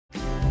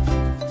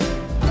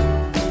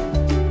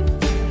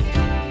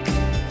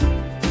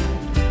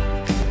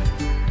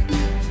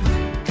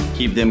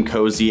Keep them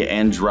cozy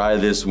and dry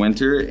this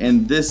winter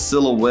in this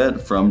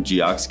silhouette from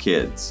Geox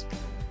Kids.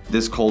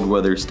 This cold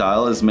weather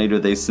style is made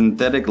with a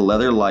synthetic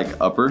leather-like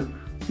upper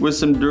with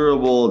some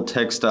durable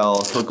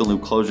textile hook and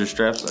loop closure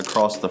straps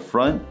across the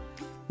front.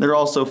 They're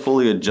also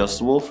fully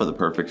adjustable for the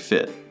perfect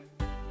fit.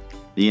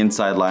 The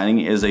inside lining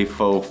is a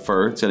faux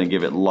fur. It's going to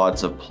give it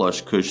lots of plush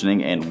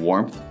cushioning and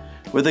warmth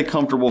with a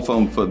comfortable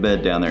foam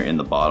footbed down there in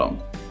the bottom.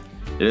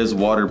 It is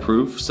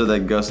waterproof, so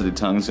that gusseted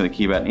tongue is going to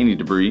keep out any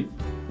debris,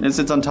 and it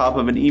sits on top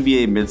of an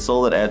EVA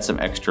midsole that adds some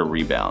extra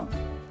rebound.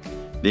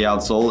 The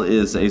outsole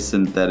is a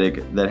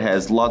synthetic that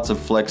has lots of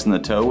flex in the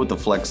toe with the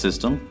flex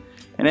system,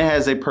 and it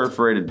has a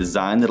perforated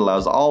design that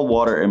allows all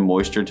water and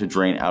moisture to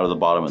drain out of the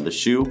bottom of the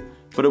shoe,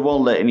 but it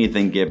won't let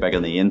anything get back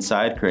on the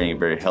inside, creating a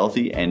very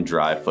healthy and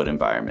dry foot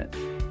environment.